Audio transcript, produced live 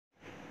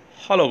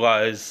Hello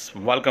guys,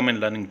 welcome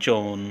in learning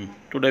zone.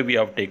 Today we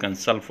have taken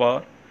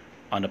sulfur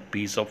and a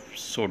piece of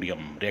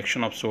sodium.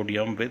 Reaction of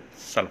sodium with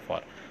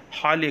sulfur.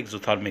 Highly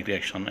exothermic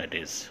reaction it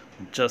is.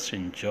 Just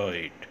enjoy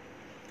it.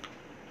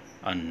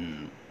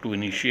 And to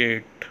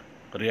initiate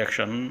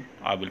reaction,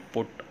 I will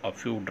put a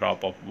few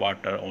drop of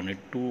water on it,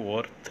 2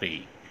 or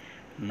 3.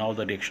 Now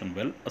the reaction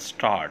will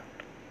start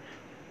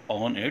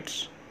on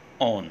its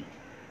own.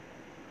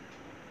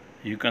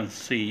 You can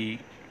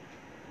see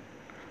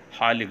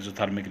highly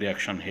exothermic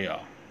reaction here.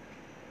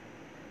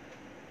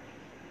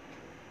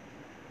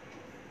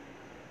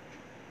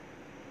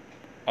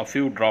 A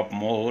few drop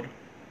more.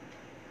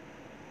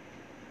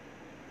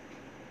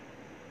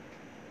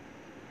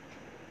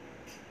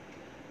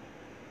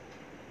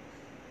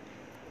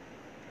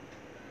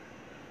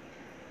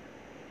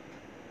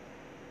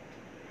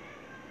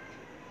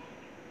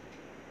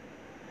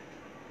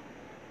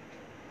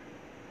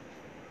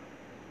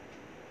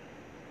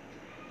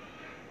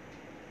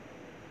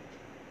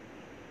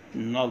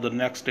 Now the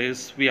next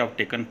is we have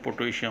taken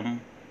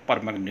potassium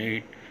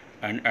permanganate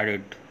and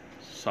added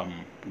some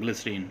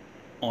glycerin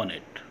on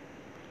it.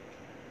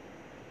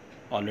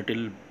 A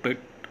little bit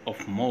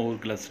of more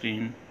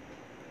glycerin,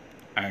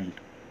 and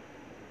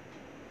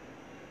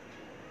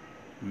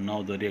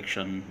now the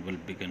reaction will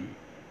begin.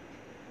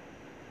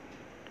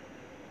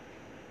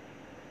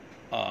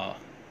 A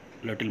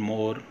little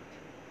more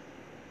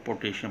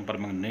potassium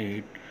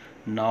permanganate.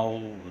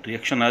 Now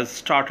reaction has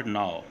started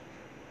now.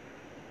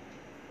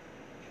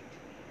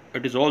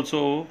 It is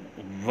also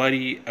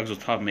very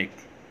exothermic.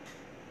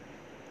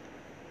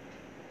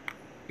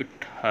 It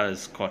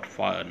has caught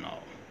fire now.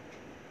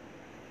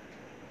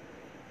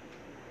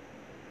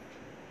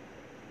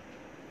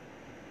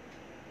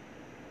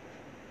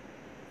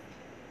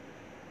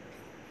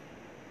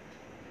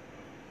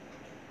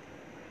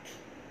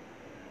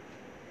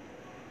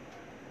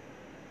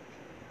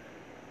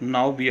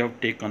 Now we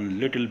have taken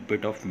little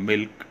bit of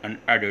milk and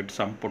added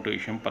some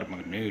potassium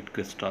permanganate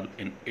crystal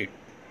in it.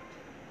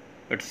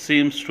 It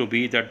seems to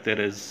be that there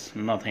is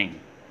nothing,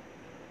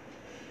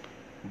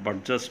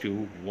 but just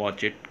you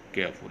watch it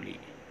carefully.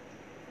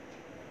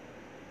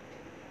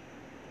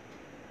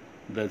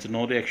 There's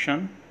no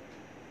reaction.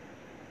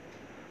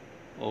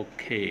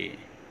 Okay.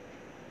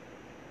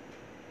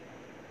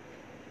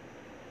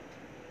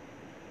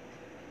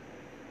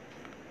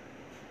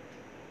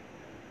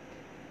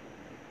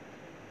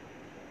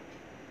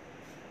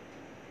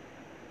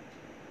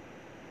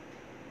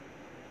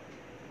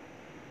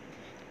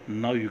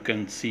 Now you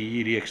can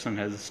see reaction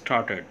has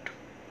started.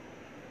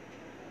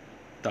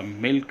 The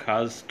milk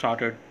has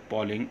started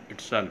boiling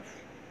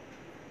itself.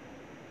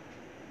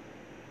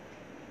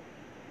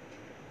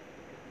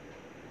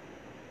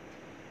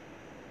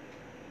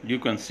 You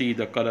can see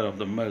the color of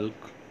the milk.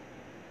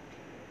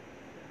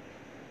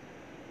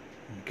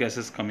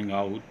 Gases coming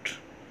out.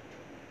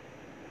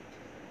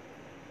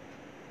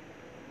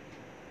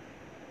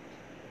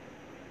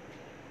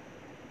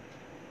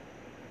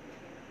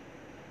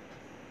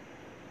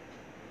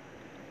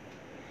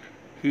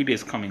 Heat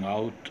is coming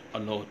out a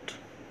lot,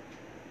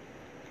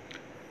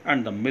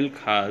 and the milk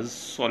has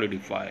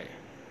solidified.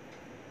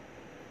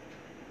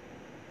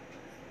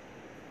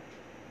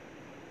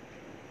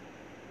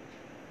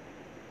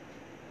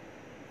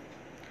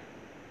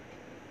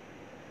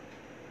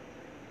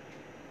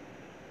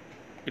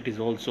 It is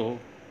also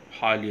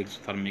highly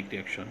exothermic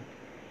reaction.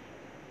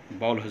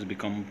 Bowl has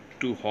become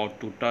too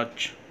hot to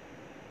touch,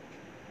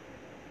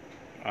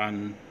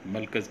 and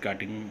milk is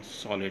getting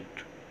solid.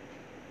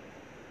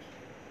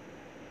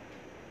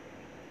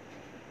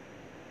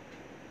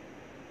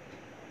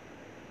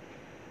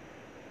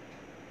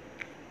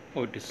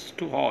 Oh, it is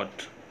too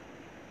hot.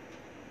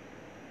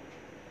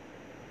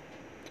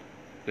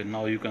 Okay,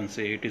 now you can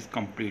say it is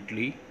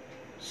completely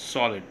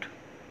solid.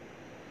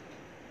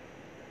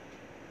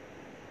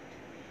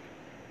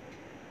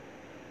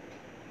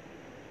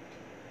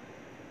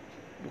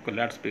 Okay,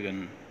 let's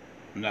begin.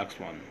 Next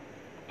one.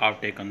 I've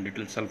taken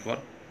little sulfur,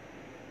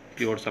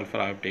 pure sulfur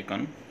I have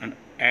taken, and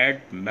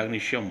add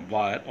magnesium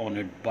wire on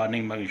it,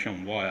 burning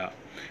magnesium wire.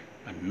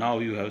 And now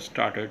you have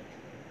started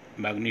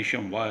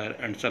magnesium wire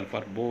and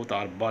sulfur both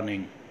are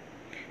burning,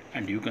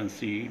 and you can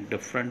see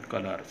different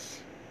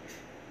colors,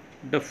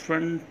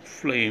 different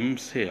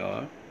flames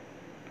here,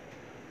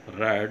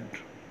 red,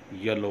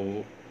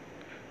 yellow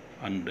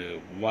and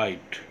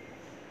white.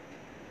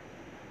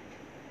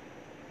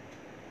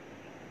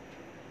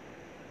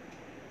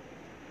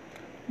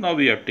 Now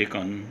we have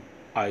taken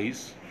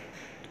ice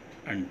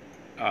and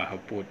I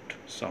have put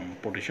some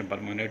potassium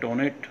permanganate on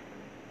it,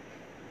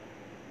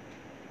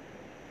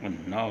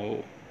 and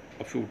now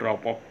a few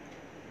drop of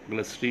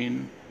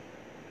glycerin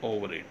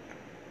over it.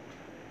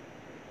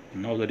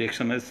 Now the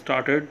reaction has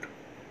started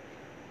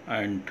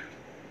and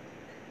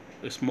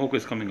the smoke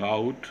is coming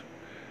out,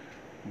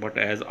 but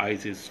as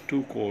ice is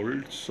too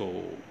cold,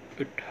 so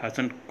it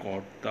hasn't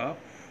caught the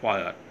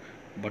fire,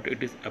 but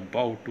it is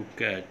about to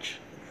catch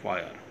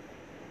fire.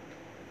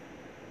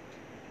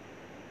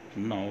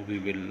 Now we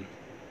will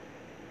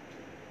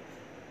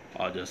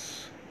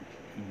just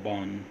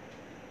burn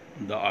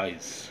the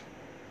ice.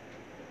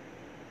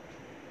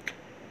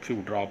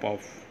 few drop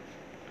of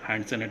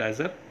hand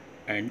sanitizer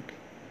and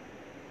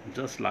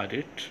just light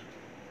it,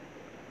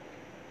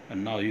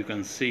 and now you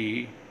can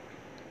see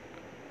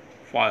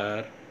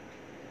fire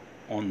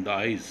on the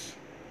eyes.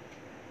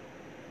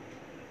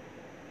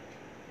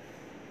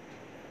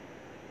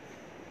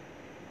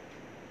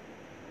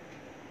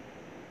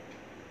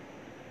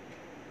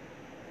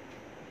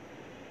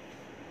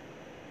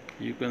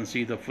 You can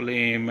see the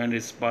flame and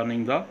it's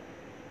burning the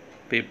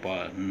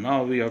paper.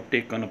 Now we have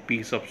taken a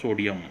piece of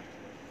sodium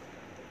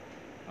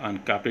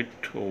and kept it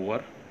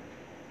over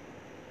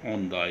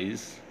on the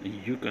eyes.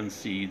 You can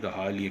see the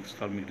highly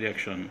exothermic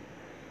reaction.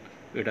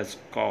 It has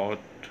caught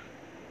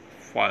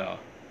fire.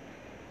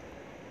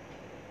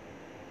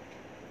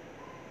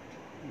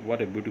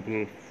 What a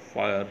beautiful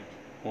fire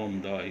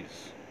on the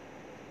eyes.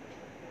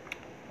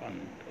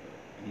 And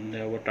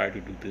never try to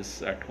do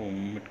this at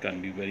home. It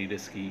can be very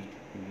risky,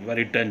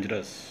 very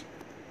dangerous.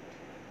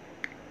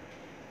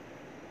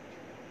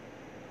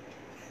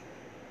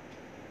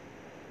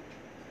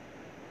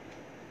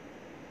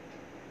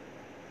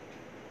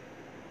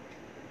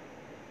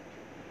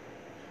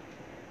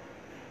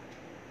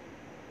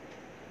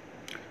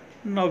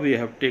 Now we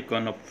have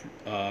taken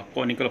a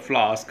conical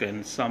flask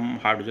and some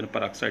hydrogen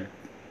peroxide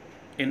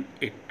in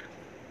it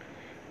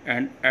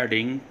and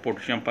adding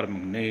potassium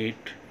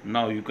permanganate.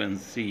 Now you can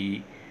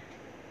see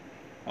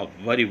a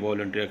very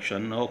violent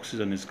reaction.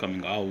 Oxygen is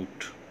coming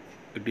out.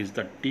 It is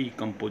the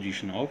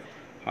decomposition of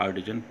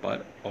hydrogen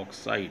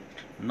peroxide.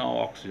 Now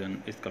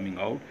oxygen is coming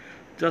out.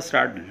 Just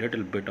add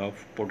little bit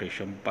of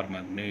potassium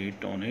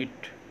permanganate on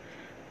it,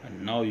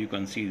 and now you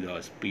can see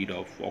the speed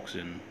of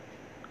oxygen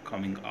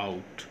coming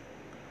out.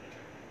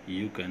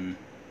 You can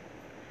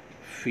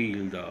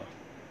feel the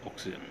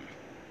oxygen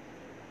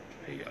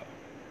here,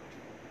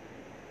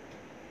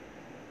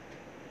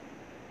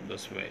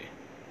 this way.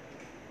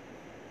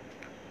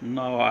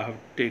 Now I have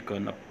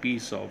taken a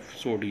piece of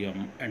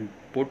sodium and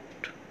put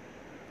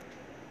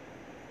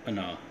in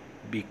a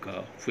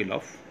beaker full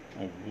of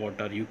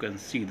water. You can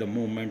see the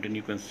movement and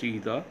you can see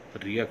the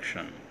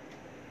reaction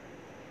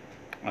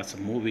as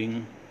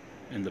moving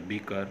in the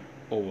beaker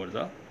over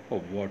the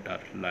water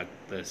like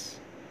this.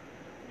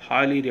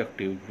 Highly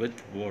reactive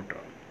with water.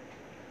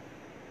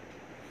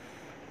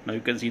 Now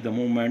you can see the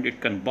movement.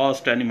 It can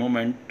burst any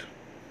moment.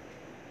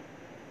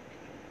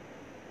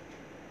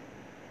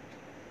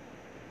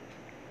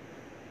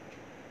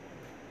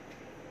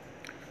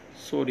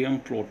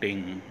 Sodium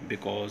floating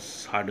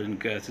because hydrogen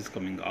gas is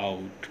coming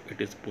out. It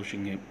is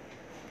pushing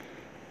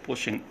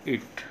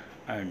it,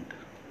 and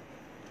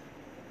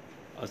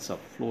as a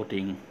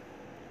floating,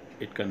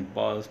 it can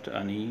burst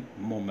any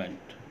moment.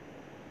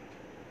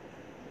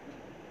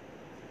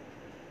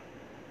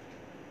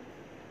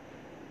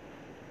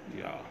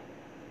 Yeah.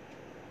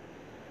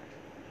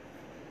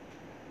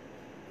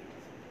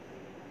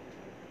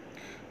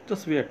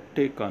 Just we have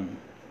taken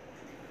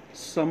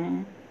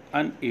some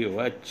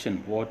NaOH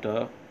in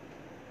water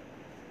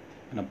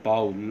in a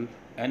bowl,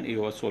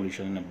 NaOH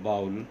solution in a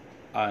bowl,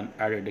 and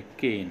added a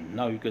cane.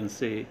 Now you can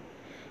see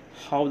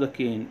how the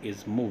cane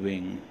is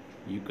moving.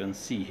 You can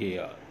see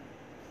here.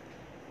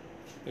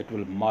 It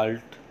will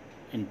melt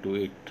into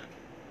it.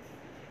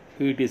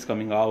 Heat is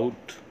coming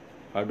out.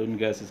 Hydrogen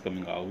gas is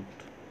coming out.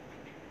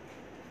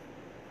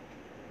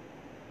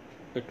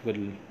 It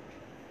will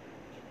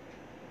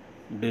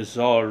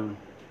dissolve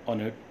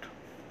on it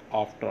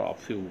after a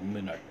few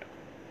minutes.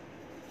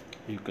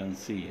 You can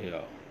see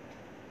here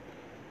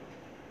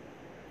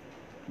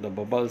the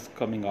bubbles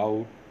coming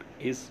out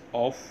is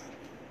of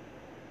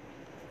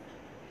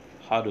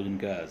hydrogen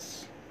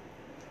gas.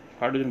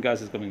 Hydrogen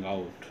gas is coming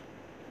out.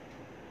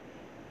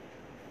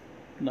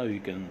 Now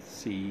you can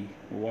see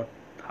what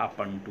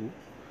happened to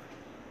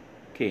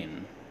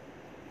cane.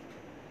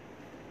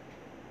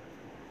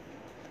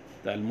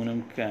 The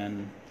aluminum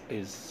can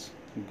is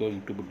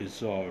going to be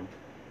dissolved,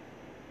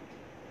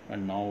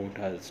 and now it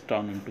has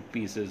turned into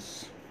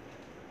pieces.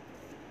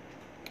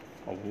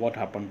 Of what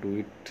happened to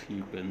it,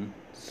 you can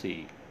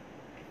see.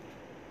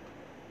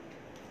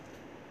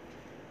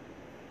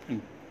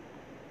 In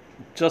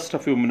just a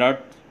few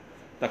minutes,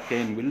 the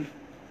cane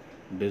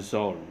will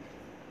dissolve.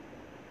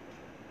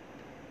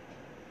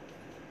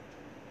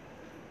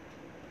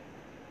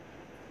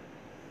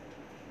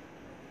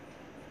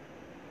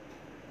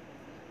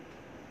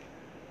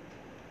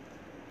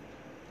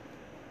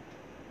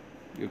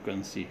 You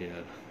can see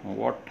here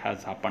what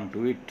has happened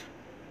to it.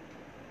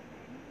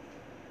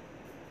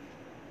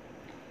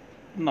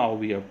 Now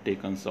we have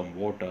taken some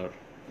water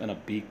in a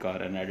beaker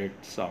and added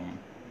some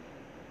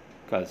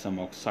calcium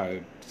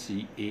oxide,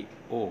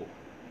 CaO.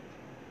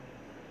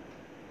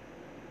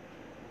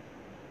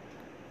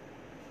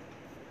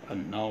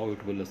 And now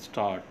it will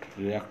start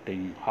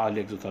reacting,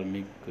 highly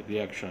exothermic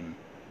reaction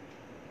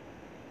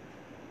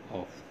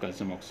of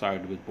calcium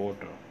oxide with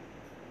water.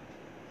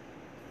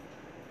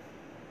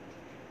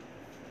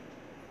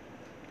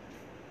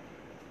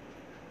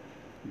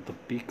 The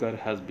beaker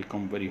has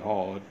become very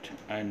hot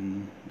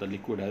and the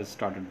liquid has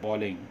started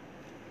boiling.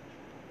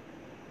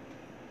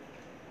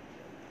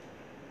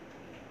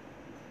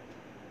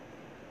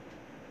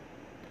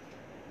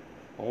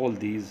 All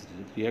these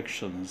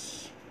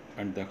reactions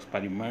and the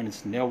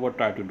experiments never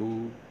try to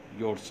do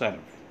yourself.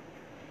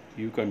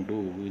 You can do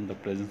in the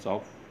presence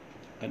of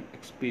an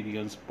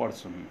experienced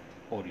person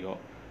or your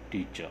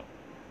teacher.